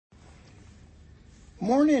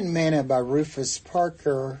Morning Manna by Rufus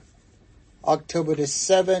Parker, October the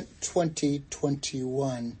 7th,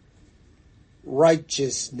 2021.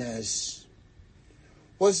 Righteousness.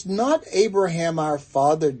 Was not Abraham our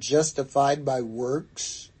father justified by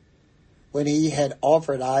works when he had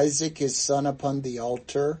offered Isaac his son upon the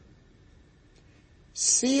altar?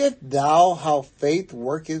 Seest thou how faith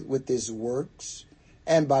worketh with his works,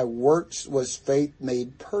 and by works was faith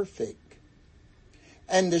made perfect?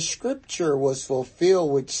 And the scripture was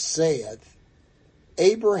fulfilled which saith,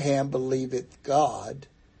 Abraham believeth God,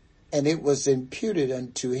 and it was imputed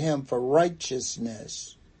unto him for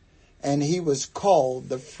righteousness, and he was called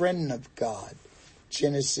the friend of God.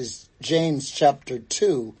 James chapter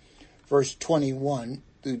 2, verse 21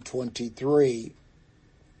 through 23.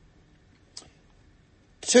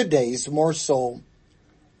 Today's morsel.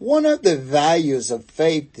 One of the values of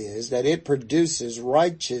faith is that it produces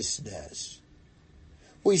righteousness.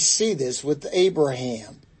 We see this with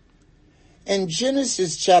Abraham. In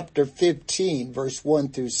Genesis chapter 15, verse 1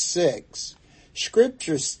 through 6,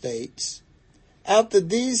 Scripture states, After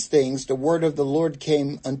these things the word of the Lord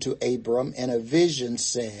came unto Abram in a vision,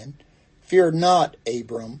 saying, Fear not,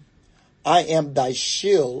 Abram, I am thy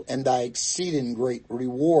shield and thy exceeding great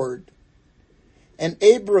reward. And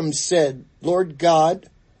Abram said, Lord God,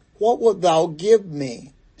 what wilt thou give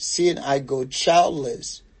me, seeing I go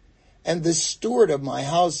childless? And the steward of my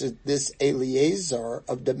house is this Eliezer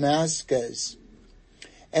of Damascus.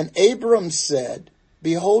 And Abram said,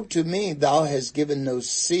 Behold, to me thou hast given no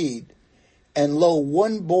seed, and lo,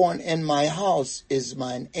 one born in my house is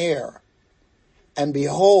mine heir. And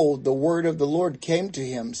behold, the word of the Lord came to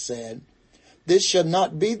him, saying, This shall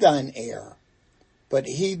not be thine heir, but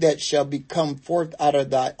he that shall be come forth out of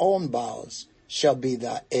thy own bowels shall be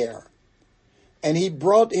thy heir. And he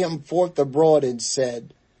brought him forth abroad and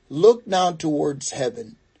said, Look now towards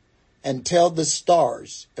heaven, and tell the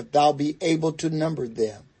stars, if thou be able to number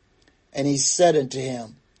them. And he said unto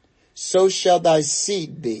him, So shall thy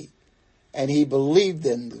seed be. And he believed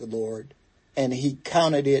in the Lord, and he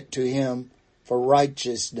counted it to him for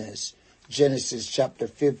righteousness. Genesis chapter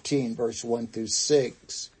 15, verse 1 through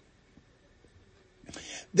 6.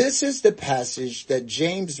 This is the passage that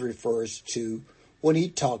James refers to when he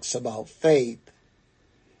talks about faith.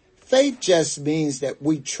 Faith just means that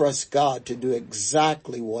we trust God to do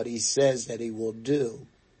exactly what he says that he will do.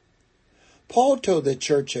 Paul told the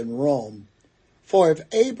church in Rome, For if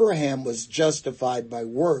Abraham was justified by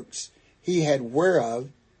works, he had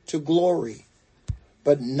whereof to glory,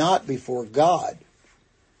 but not before God.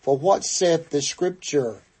 For what saith the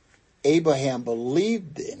scripture? Abraham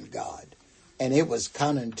believed in God, and it was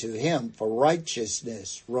counted to him for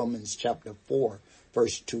righteousness. Romans chapter 4,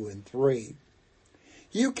 verse 2 and 3.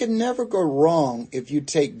 You can never go wrong if you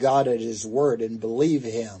take God at his word and believe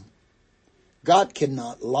him. God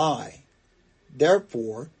cannot lie.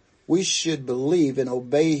 Therefore, we should believe and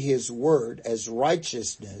obey his word, as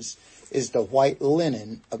righteousness is the white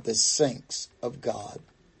linen of the saints of God.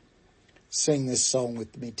 Sing this song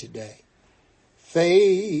with me today.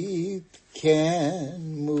 Faith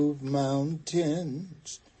can move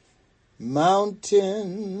mountains,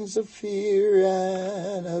 mountains of fear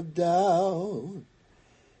and of doubt.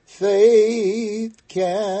 Faith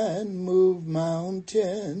can move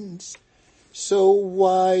mountains, so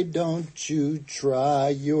why don't you try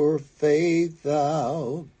your faith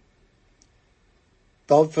out?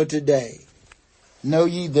 Thought for today. Know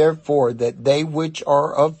ye therefore that they which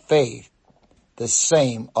are of faith, the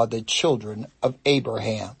same are the children of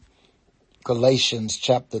Abraham. Galatians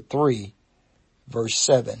chapter 3, verse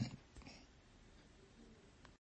 7.